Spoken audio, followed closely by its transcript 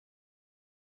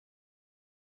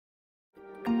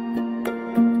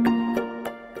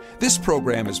This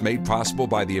program is made possible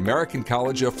by the American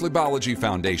College of Phlebology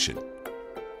Foundation.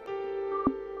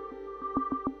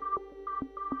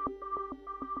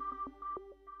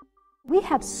 We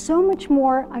have so much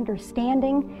more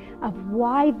understanding of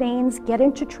why veins get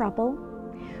into trouble.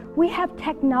 We have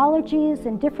technologies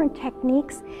and different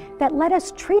techniques that let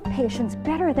us treat patients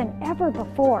better than ever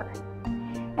before.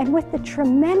 And with the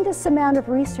tremendous amount of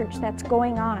research that's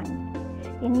going on,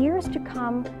 in years to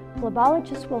come,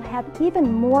 phlebologists will have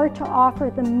even more to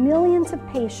offer the millions of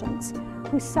patients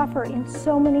who suffer in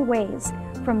so many ways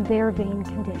from their vein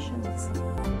conditions.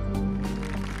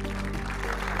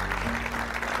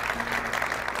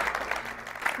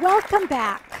 Welcome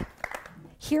back.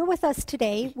 Here with us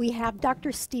today, we have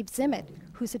Dr. Steve Zimmet,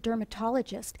 who's a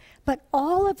dermatologist, but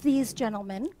all of these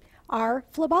gentlemen are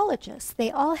phlebologists.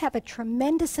 They all have a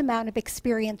tremendous amount of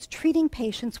experience treating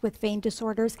patients with vein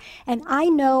disorders, and I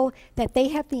know that they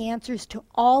have the answers to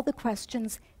all the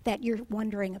questions that you're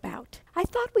wondering about. I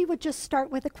thought we would just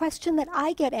start with a question that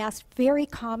I get asked very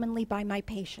commonly by my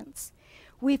patients.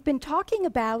 We've been talking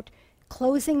about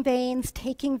closing veins,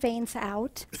 taking veins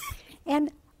out,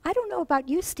 and I don't know about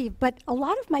you, Steve, but a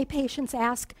lot of my patients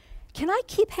ask, can I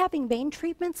keep having vein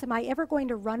treatments? Am I ever going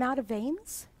to run out of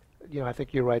veins? You know, I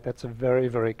think you're right. That's a very,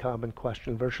 very common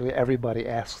question. Virtually everybody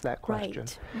asks that question.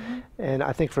 Right. Mm-hmm. And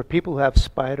I think for people who have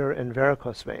spider and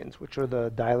varicose veins, which are the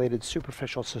dilated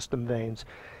superficial system veins,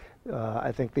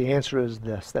 I think the answer is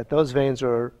this, that those veins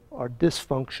are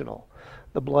dysfunctional.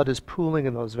 The blood is pooling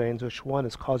in those veins, which one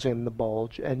is causing them to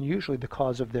bulge, and usually the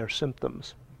cause of their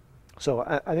symptoms. So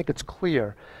I think it's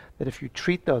clear that if you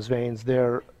treat those veins,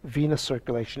 their venous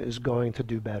circulation is going to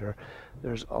do better.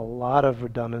 There's a lot of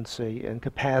redundancy and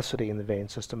capacity in the vein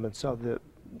system, and so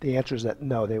the answer is that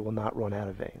no, they will not run out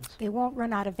of veins. They won't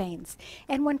run out of veins.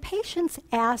 And when patients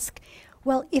ask,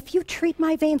 well, if you treat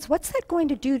my veins, what's that going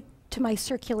to do to my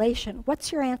circulation?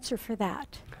 What's your answer for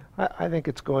that? I think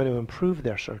it's going to improve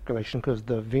their circulation because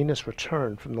the venous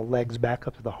return from the legs back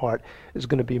up to the heart is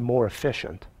going to be more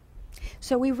efficient.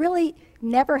 So we really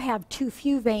never have too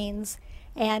few veins,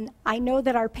 and I know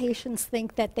that our patients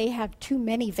think that they have too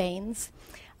many veins.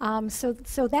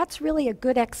 So that's really a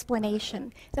good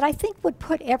explanation that I think would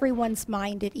put everyone's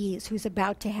mind at ease who's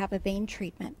about to have a vein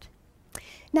treatment.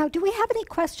 Now, do we have any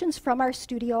questions from our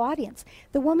studio audience?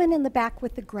 The woman in the back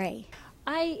with the gray.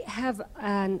 I have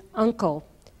an uncle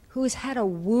who's had a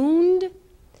wound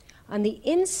on the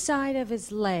inside of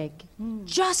his leg,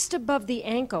 just above the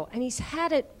ankle, and he's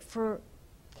had it for,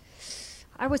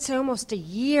 I would say, almost a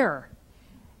year.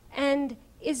 And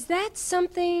is that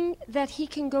something that he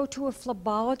can go to a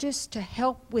phlebologist to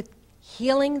help with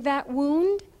healing that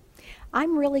wound?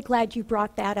 I'm really glad you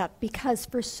brought that up because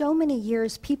for so many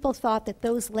years people thought that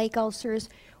those leg ulcers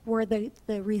were the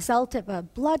result of a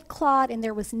blood clot and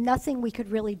there was nothing we could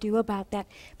really do about that.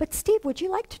 But Steve, would you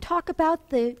like to talk about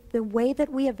the way that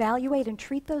we evaluate and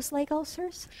treat those leg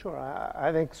ulcers? Sure.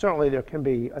 I think certainly there can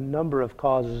be a number of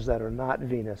causes that are not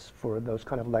venous for those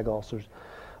kind of leg ulcers,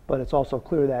 but it's also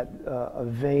clear that a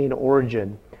vein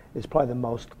origin is probably the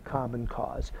most common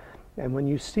cause. And when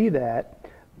you see that,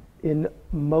 in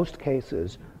most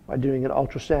cases, by doing an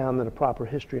ultrasound and a proper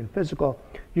history and physical,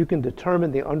 you can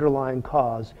determine the underlying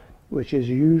cause, which is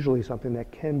usually something that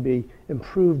can be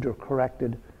improved or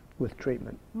corrected with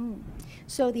treatment.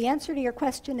 So the answer to your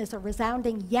question is a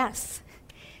resounding yes.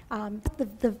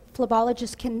 The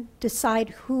phlebologist can decide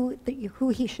who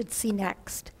he should see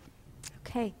next.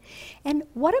 Okay. And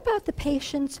what about the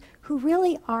patients who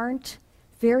really aren't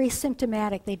very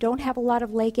symptomatic? They don't have a lot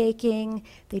of leg aching.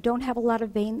 They don't have a lot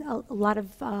of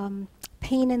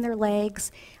pain in their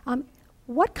legs.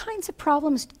 What kinds of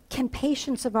problems can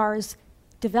patients of ours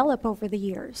develop over the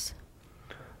years?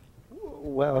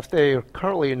 Well, if they are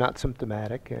currently not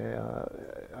symptomatic,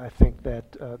 I think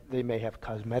that they may have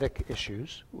cosmetic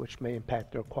issues, which may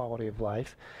impact their quality of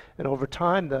life. And over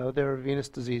time, though, their venous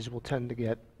disease will tend to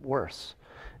get worse.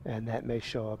 And that may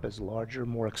show up as larger,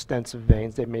 more extensive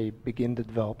veins. They may begin to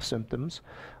develop symptoms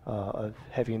of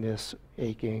heaviness,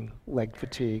 aching, leg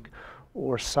fatigue,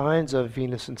 or signs of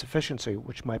venous insufficiency,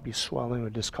 which might be swelling or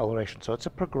discoloration. So it's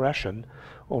a progression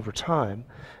over time.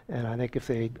 And I think if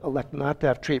they elect not to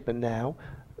have treatment now,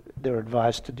 they're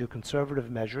advised to do conservative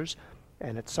measures.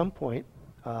 And at some point,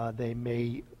 they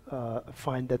may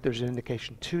find that there's an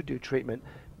indication to do treatment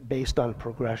based on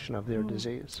progression of their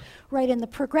disease. Right, and the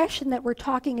progression that we're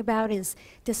talking about is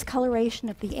discoloration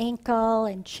of the ankle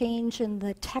and change in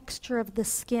the texture of the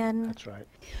skin. That's right.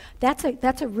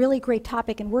 That's a really great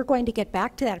topic, and we're going to get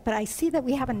back to that. But I see that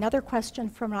we have another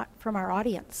question from our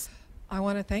audience. I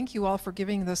want to thank you all for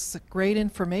giving this great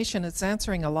information. It's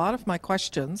answering a lot of my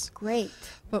questions. Great.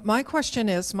 But my question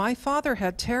is, my father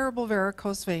had terrible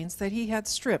varicose veins that he had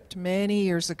stripped many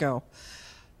years ago.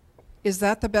 Is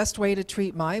that the best way to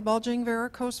treat my bulging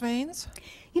varicose veins?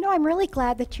 You know, I'm really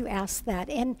glad that you asked that.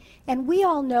 And we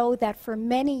all know that for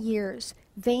many years,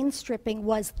 vein stripping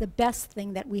was the best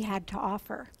thing that we had to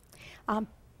offer.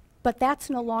 But that's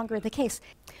no longer the case.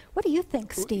 What do you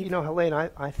think, Steve? You know, Helene,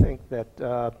 I think that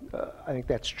I think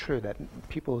that's true, that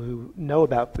people who know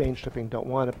about vein stripping don't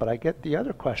want it. But I get the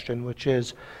other question, which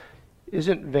is,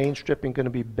 isn't vein stripping going to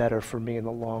be better for me in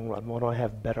the long run? Won't I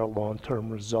have better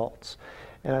long-term results?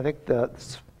 And I think the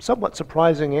somewhat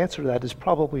surprising answer to that is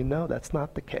probably no, that's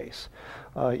not the case.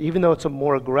 Even though it's a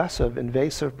more aggressive,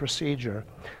 invasive procedure,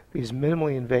 these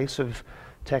minimally invasive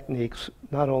techniques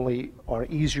not only are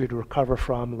easier to recover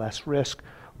from, less risk,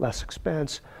 less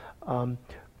expense,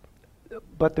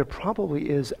 but there probably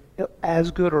is as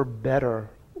good or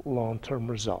better long-term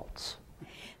results.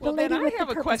 Well, then I have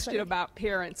a question about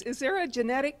parents. Is there a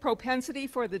genetic propensity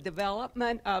for the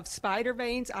development of spider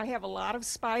veins? I have a lot of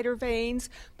spider veins,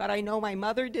 but I know my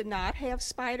mother did not have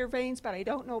spider veins, but I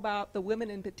don't know about the women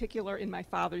in particular in my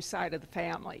father's side of the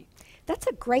family. That's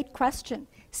a great question.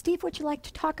 Steve, would you like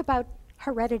to talk about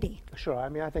heredity? Sure. I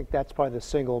mean, I think that's probably the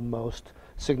single most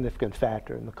significant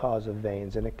factor in the cause of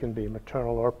veins, and it can be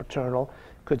maternal or paternal,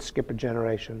 could skip a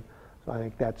generation. So I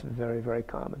think that's very, very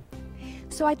common.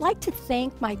 So I'd like to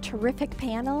thank my terrific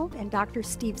panel and Dr.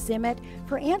 Steve Zimmet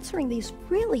for answering these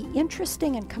really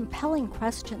interesting and compelling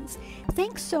questions.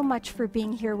 Thanks so much for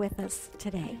being here with us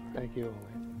today. Thank you.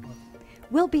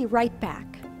 We'll be right back.